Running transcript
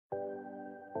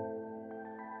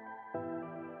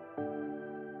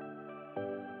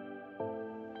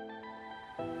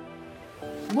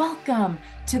Welcome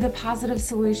to the Positive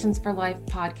Solutions for Life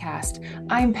podcast.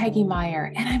 I'm Peggy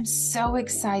Meyer, and I'm so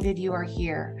excited you are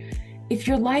here. If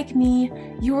you're like me,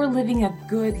 you are living a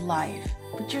good life,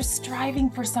 but you're striving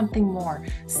for something more,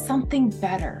 something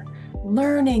better,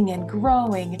 learning and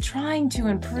growing, trying to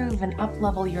improve and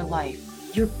up-level your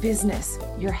life, your business,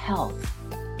 your health.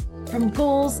 From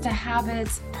goals to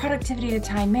habits, productivity to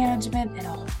time management, and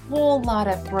a whole lot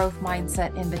of growth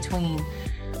mindset in between.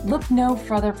 Look no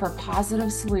further for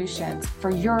positive solutions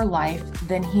for your life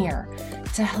than here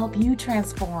to help you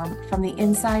transform from the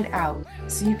inside out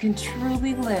so you can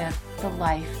truly live the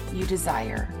life you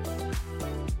desire.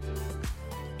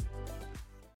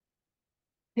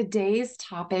 Today's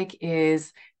topic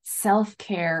is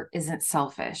self-care isn't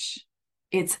selfish.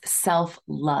 It's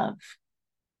self-love.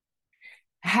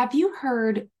 Have you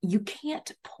heard you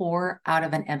can't pour out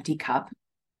of an empty cup?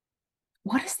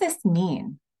 What does this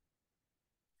mean?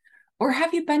 Or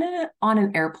have you been on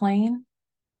an airplane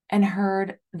and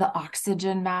heard the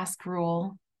oxygen mask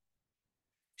rule?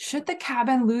 Should the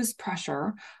cabin lose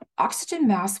pressure, oxygen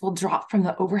masks will drop from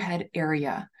the overhead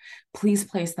area. Please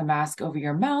place the mask over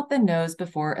your mouth and nose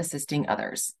before assisting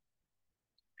others.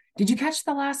 Did you catch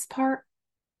the last part?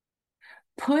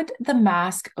 Put the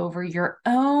mask over your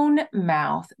own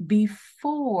mouth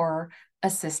before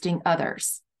assisting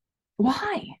others.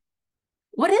 Why?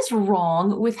 What is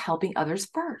wrong with helping others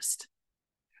first?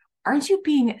 Aren't you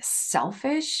being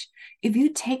selfish if you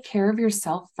take care of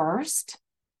yourself first?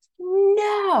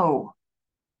 No.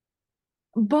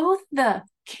 Both the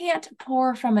can't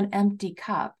pour from an empty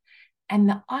cup and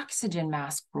the oxygen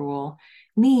mask rule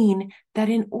mean that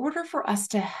in order for us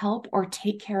to help or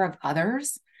take care of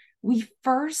others, we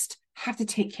first have to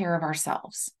take care of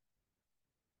ourselves.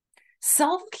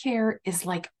 Self-care is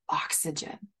like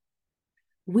oxygen.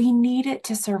 We need it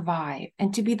to survive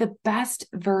and to be the best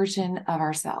version of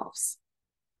ourselves.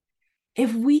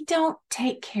 If we don't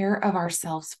take care of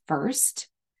ourselves first,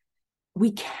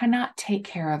 we cannot take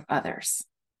care of others.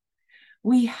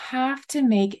 We have to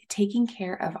make taking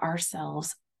care of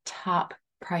ourselves top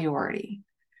priority.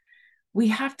 We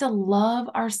have to love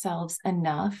ourselves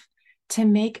enough to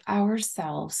make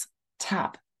ourselves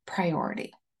top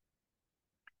priority.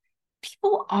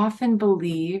 People often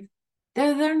believe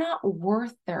that they're not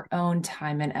worth their own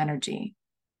time and energy,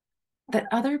 that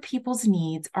other people's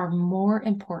needs are more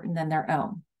important than their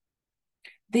own.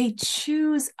 They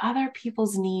choose other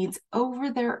people's needs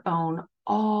over their own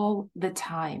all the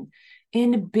time,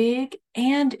 in big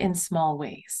and in small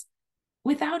ways,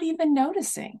 without even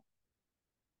noticing.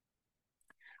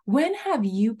 When have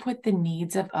you put the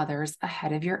needs of others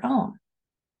ahead of your own?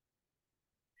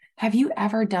 Have you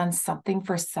ever done something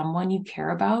for someone you care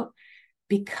about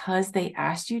because they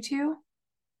asked you to,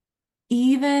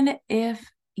 even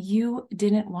if you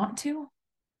didn't want to?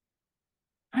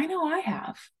 I know I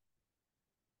have.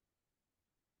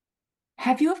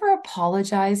 Have you ever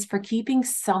apologized for keeping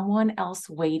someone else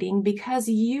waiting because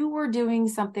you were doing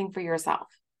something for yourself?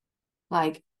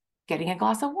 Like getting a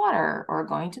glass of water or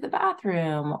going to the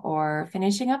bathroom or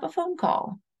finishing up a phone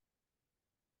call?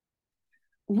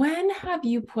 When have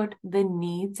you put the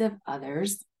needs of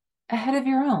others ahead of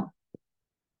your own?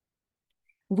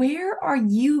 Where are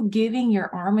you giving your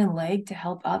arm and leg to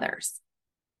help others?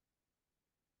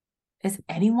 Is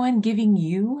anyone giving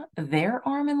you their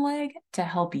arm and leg to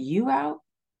help you out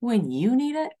when you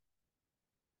need it?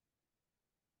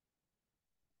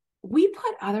 We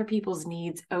put other people's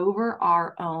needs over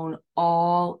our own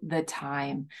all the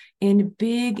time in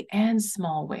big and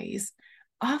small ways,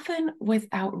 often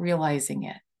without realizing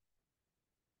it.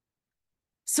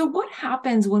 So what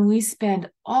happens when we spend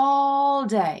all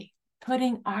day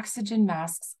putting oxygen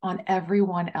masks on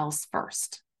everyone else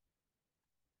first?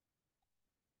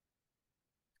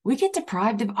 We get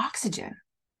deprived of oxygen.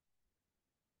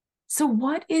 So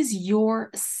what is your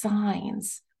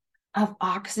signs of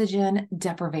oxygen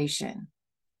deprivation,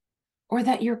 or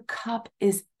that your cup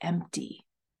is empty?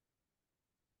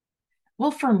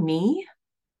 Well, for me,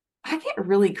 I get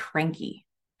really cranky.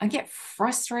 I get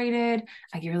frustrated.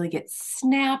 Really get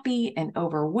snappy and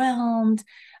overwhelmed.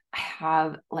 I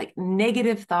have like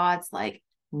negative thoughts like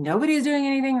nobody's doing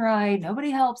anything right. Nobody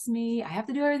helps me. I have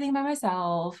to do everything by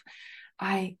myself.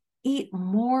 I eat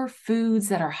more foods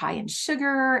that are high in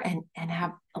sugar and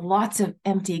have lots of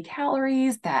empty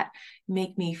calories that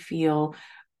make me feel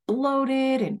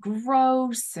bloated and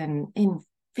gross and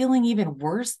feeling even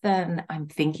worse than I'm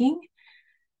thinking.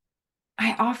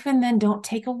 I often then don't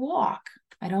take a walk.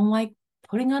 I don't like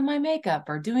putting on my makeup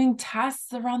or doing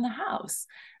tasks around the house.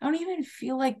 I don't even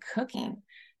feel like cooking.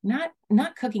 Not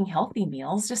cooking healthy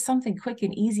meals, just something quick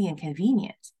and easy and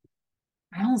convenient.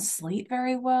 I don't sleep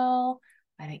very well.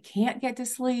 and I can't get to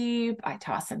sleep. I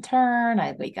toss and turn.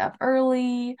 I wake up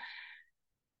early.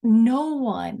 No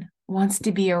one wants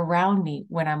to be around me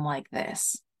when I'm like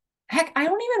this. Heck, I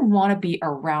don't even want to be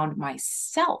around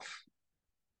myself.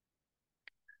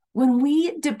 When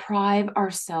we deprive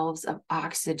ourselves of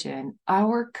oxygen,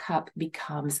 our cup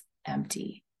becomes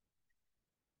empty.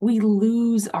 We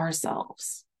lose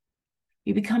ourselves.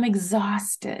 We become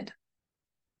exhausted,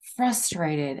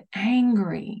 frustrated,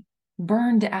 angry,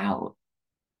 burned out.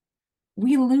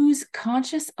 We lose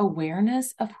conscious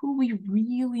awareness of who we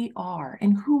really are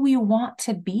and who we want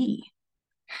to be,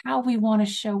 how we want to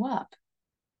show up.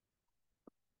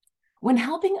 When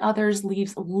helping others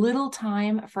leaves little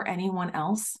time for anyone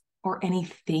else or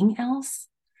anything else,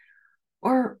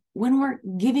 or when we're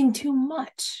giving too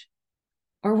much,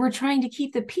 or we're trying to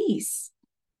keep the peace,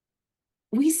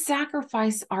 we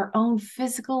sacrifice our own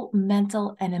physical,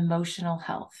 mental, and emotional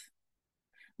health.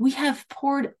 We have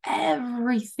poured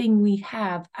everything we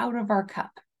have out of our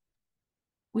cup.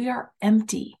 We are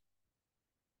empty.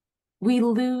 We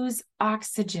lose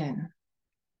oxygen.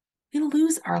 We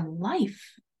lose our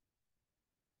life.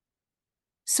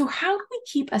 So, how do we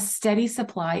keep a steady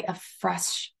supply of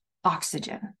fresh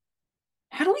oxygen?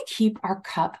 How do we keep our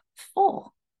cup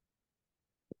full?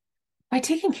 By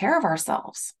taking care of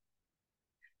ourselves,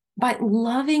 by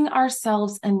loving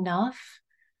ourselves enough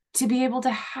to be able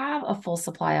to have a full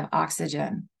supply of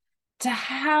oxygen, to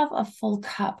have a full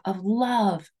cup of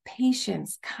love,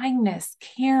 patience, kindness,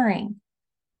 caring.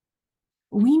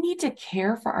 We need to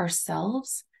care for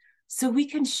ourselves so we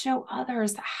can show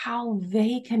others how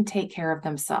they can take care of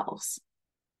themselves.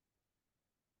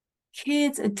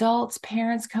 Kids, adults,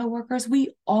 parents, coworkers, we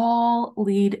all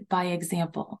lead by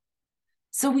example.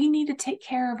 So we need to take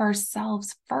care of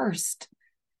ourselves first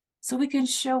so we can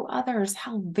show others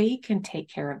how they can take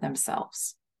care of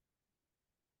themselves.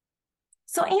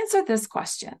 So answer this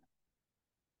question.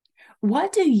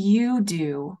 What do you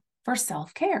do for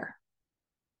self-care?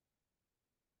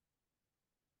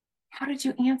 How did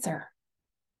you answer?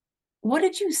 What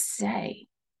did you say?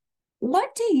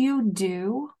 What do you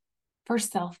do for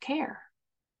self-care?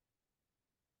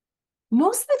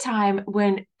 Most of the time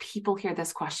when people hear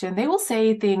this question, they will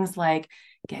say things like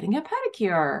getting a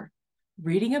pedicure,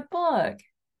 reading a book,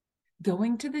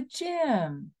 going to the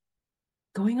gym,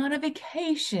 going on a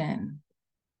vacation.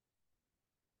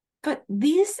 But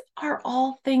these are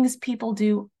all things people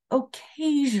do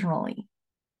occasionally.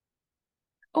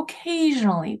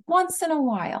 Occasionally, once in a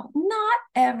while, not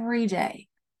every day,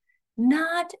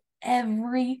 not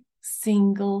every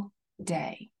single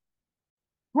day.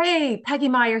 Hey, Peggy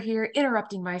Meyer here,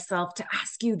 interrupting myself to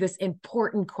ask you this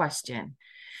important question.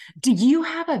 Do you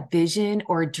have a vision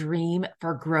or a dream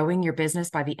for growing your business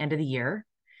by the end of the year?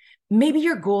 Maybe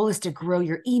your goal is to grow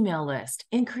your email list,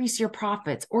 increase your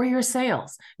profits or your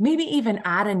sales, maybe even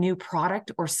add a new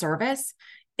product or service.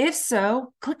 If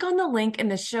so, click on the link in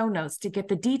the show notes to get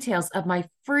the details of my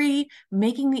free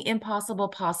Making the Impossible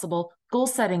Possible goal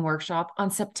setting workshop on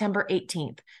September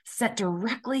 18th, sent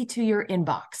directly to your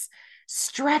inbox.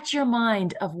 Stretch your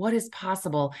mind of what is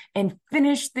possible and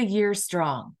finish the year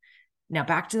strong. Now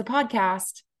back to the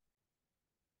podcast.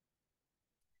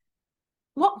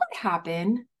 What would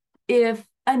happen if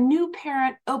a new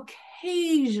parent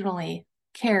occasionally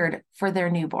cared for their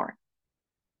newborn?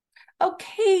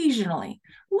 Occasionally,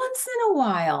 once in a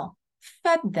while,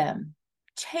 fed them,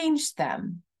 changed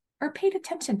them, or paid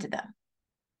attention to them.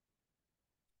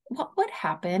 What would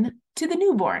happen to the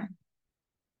newborn?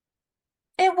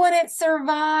 It wouldn't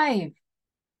survive.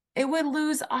 It would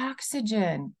lose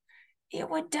oxygen. It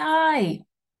would die.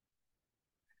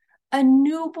 A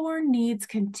newborn needs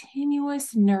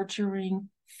continuous nurturing,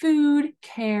 food,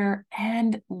 care,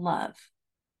 and love.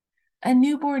 A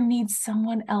newborn needs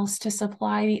someone else to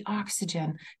supply the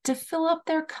oxygen to fill up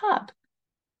their cup.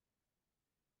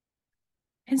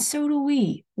 And so do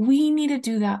we. We need to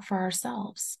do that for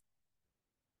ourselves.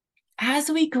 As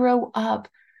we grow up,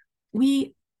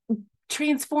 we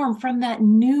transform from that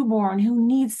newborn who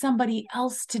needs somebody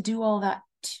else to do all that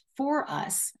for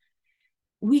us.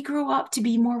 We grow up to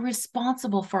be more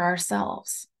responsible for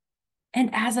ourselves. And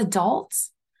as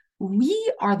adults,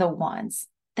 we are the ones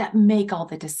that make all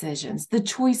the decisions, the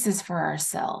choices for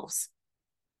ourselves,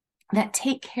 that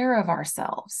take care of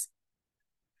ourselves.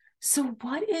 So,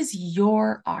 what is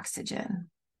your oxygen?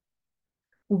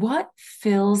 What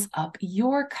fills up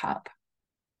your cup?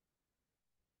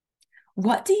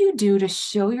 What do you do to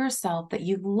show yourself that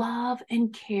you love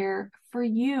and care for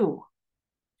you?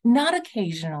 Not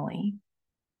occasionally,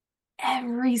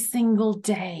 every single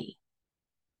day.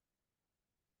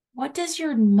 What does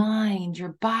your mind,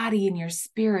 your body, and your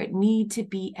spirit need to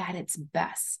be at its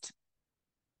best?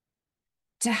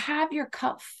 to have your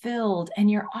cup filled and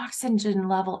your oxygen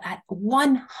level at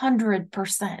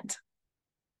 100%.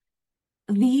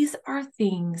 These are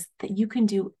things that you can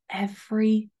do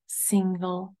every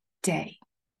single day,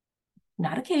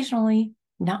 not occasionally,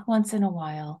 not once in a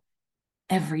while,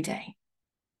 every day.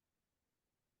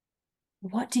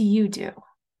 What do you do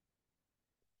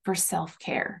for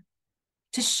self-care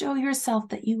to show yourself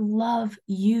that you love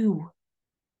you?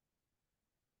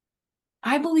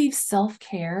 I believe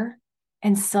self-care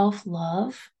and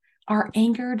self-love are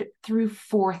anchored through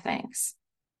 4 things: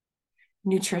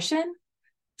 nutrition,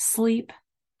 sleep,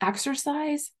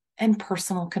 exercise, and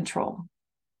personal control.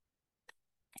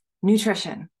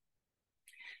 Nutrition.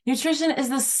 Nutrition is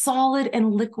the solid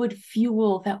and liquid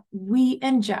fuel that we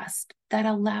ingest that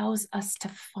allows us to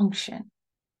function.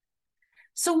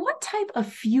 So, what type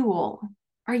of fuel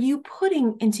are you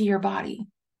putting into your body?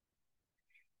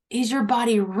 Is your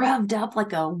body revved up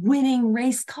like a winning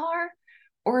race car,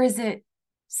 or is it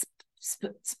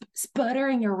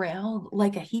sputtering around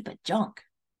like a heap of junk?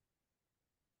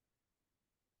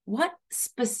 What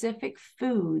specific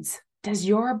foods does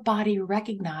your body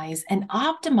recognize and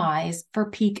optimize for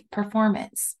peak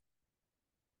performance?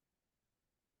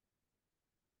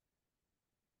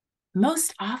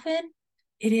 Most often,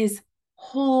 it is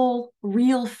whole,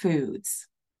 real foods,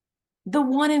 the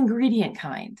one ingredient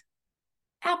kind: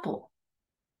 apple,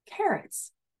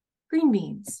 carrots, green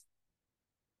beans,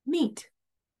 meat,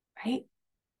 right?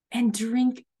 And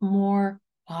drink more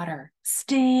water,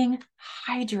 staying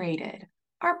hydrated.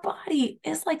 Our body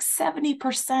is like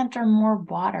 70% or more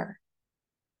water.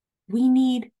 We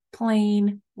need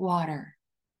plain water.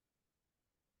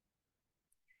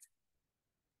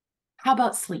 How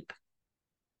about sleep?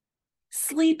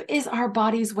 Sleep is our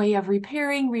body's way of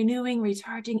repairing, renewing,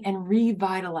 recharging, and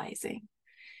revitalizing.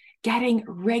 Getting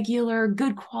regular,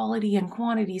 good quality and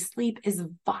quantity sleep is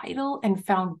vital and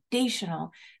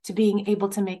foundational to being able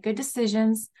to make good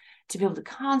decisions, to be able to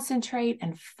concentrate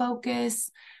and focus,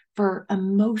 for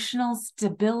emotional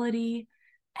stability,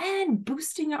 and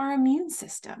boosting our immune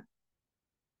system.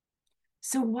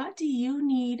 So, what do you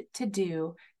need to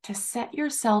do to set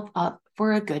yourself up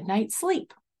for a good night's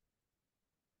sleep?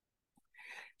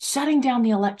 Shutting down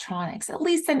the electronics at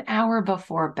least an hour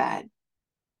before bed.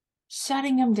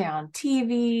 Shutting them down: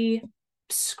 TV,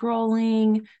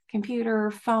 scrolling, computer,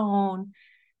 phone.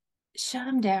 Shut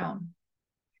them down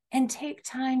and take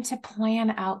time to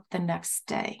plan out the next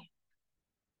day.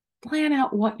 Plan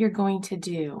out what you're going to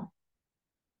do.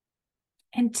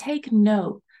 And take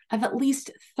note of at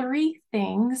least 3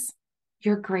 things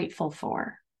you're grateful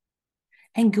for.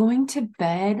 And going to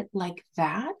bed like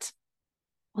that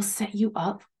will set you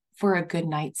up for a good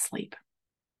night's sleep.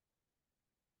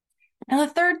 Now,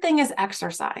 the third thing is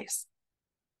exercise.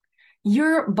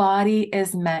 Your body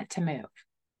is meant to move.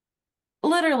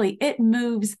 Literally, it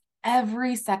moves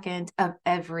every second of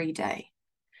every day.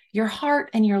 Your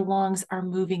heart and your lungs are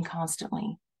moving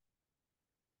constantly.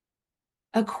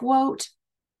 A quote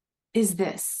is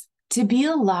this: to be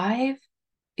alive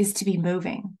is to be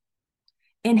moving.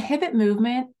 Inhibit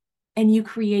movement and you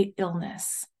create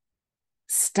illness.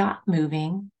 Stop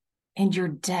moving and you're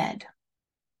dead.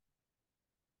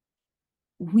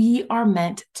 We are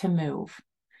meant to move.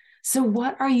 So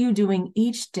what are you doing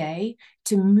each day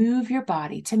to move your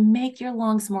body, to make your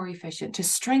lungs more efficient, to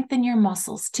strengthen your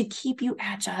muscles, to keep you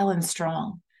agile and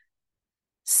strong?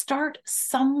 Start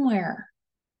somewhere.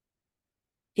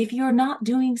 If you're not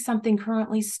doing something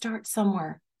currently, start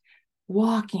somewhere.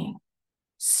 Walking,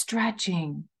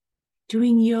 stretching,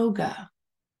 doing yoga,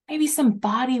 maybe some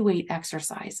body weight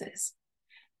exercises.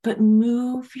 But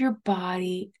move your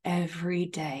body every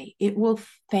day. It will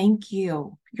thank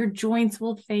you. Your joints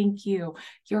will thank you.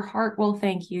 Your heart will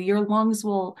thank you. Your lungs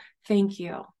will thank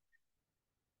you.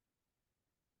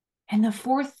 And the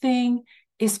 4th thing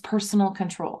is personal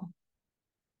control.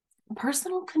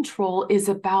 Personal control is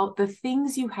about the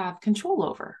things you have control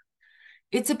over.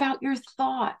 It's about your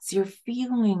thoughts, your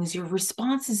feelings, your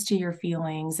responses to your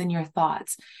feelings and your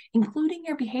thoughts, including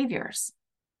your behaviors.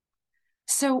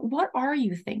 So what are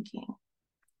you thinking?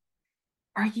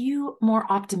 Are you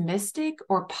more optimistic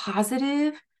or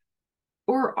positive?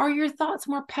 Or are your thoughts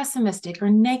more pessimistic or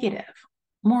negative,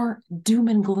 more doom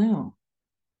and gloom?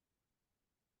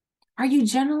 Are you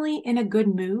generally in a good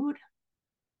mood?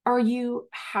 Are you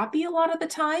happy a lot of the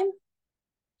time?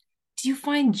 Do you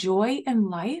find joy in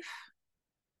life?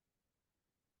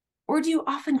 Or do you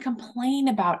often complain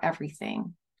about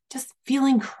everything, just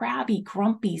feeling crabby,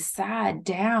 grumpy, sad,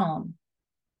 down?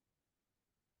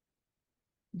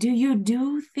 Do you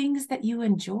do things that you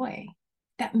enjoy,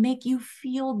 that make you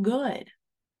feel good?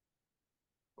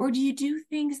 Or do you do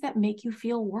things that make you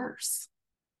feel worse?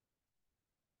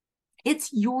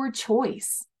 It's your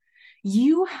choice.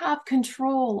 You have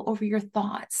control over your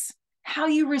thoughts, how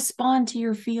you respond to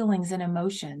your feelings and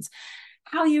emotions,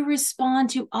 how you respond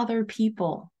to other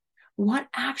people, what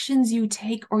actions you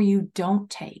take or you don't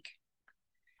take.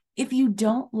 If you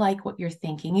don't like what you're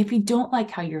thinking, if you don't like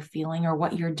how you're feeling or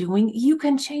what you're doing, you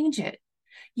can change it.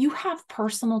 You have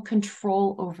personal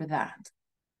control over that.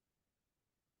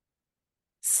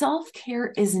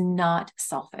 Self-care is not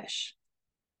selfish.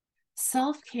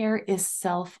 Self-care is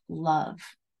self-love.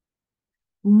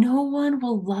 No one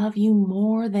will love you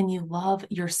more than you love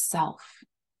yourself.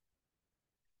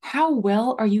 How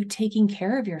well are you taking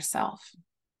care of yourself?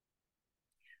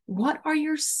 What are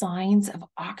your signs of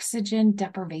oxygen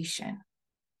deprivation?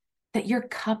 That your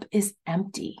cup is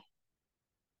empty?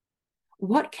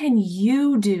 What can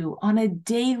you do on a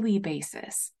daily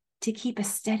basis to keep a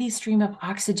steady stream of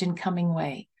oxygen coming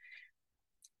away?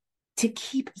 To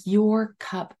keep your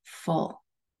cup full?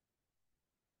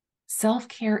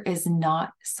 Self-care is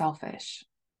not selfish.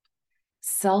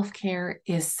 Self-care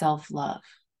is self-love.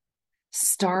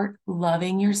 Start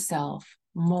loving yourself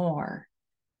more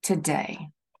today.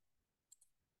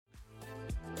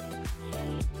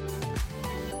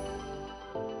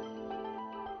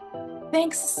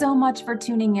 Thanks so much for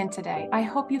tuning in today. I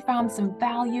hope you found some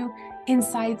value,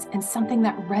 insights, and something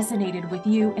that resonated with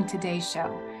you in today's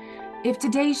show. If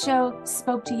today's show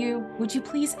spoke to you, would you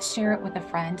please share it with a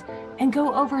friend and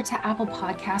go over to Apple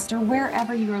Podcast or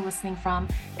wherever you are listening from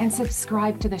and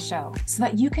subscribe to the show so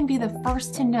that you can be the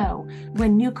first to know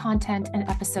when new content and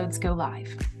episodes go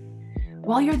live.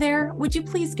 While you're there, would you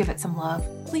please give it some love?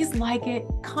 Please like it,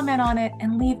 comment on it,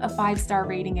 and leave a 5-star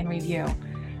rating and review.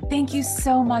 Thank you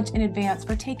so much in advance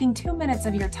for taking 2 minutes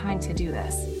of your time to do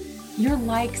this. Your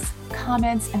likes,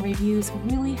 comments, and reviews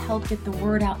really help get the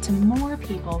word out to more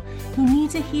people who need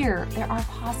to hear there are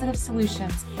positive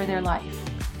solutions for their life.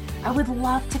 I would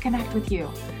love to connect with you.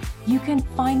 You can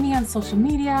find me on social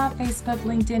media, Facebook,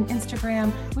 LinkedIn,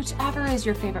 Instagram, whichever is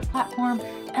your favorite platform,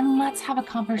 and let's have a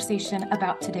conversation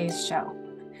about today's show.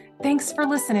 Thanks for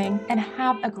listening and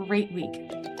have a great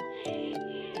week.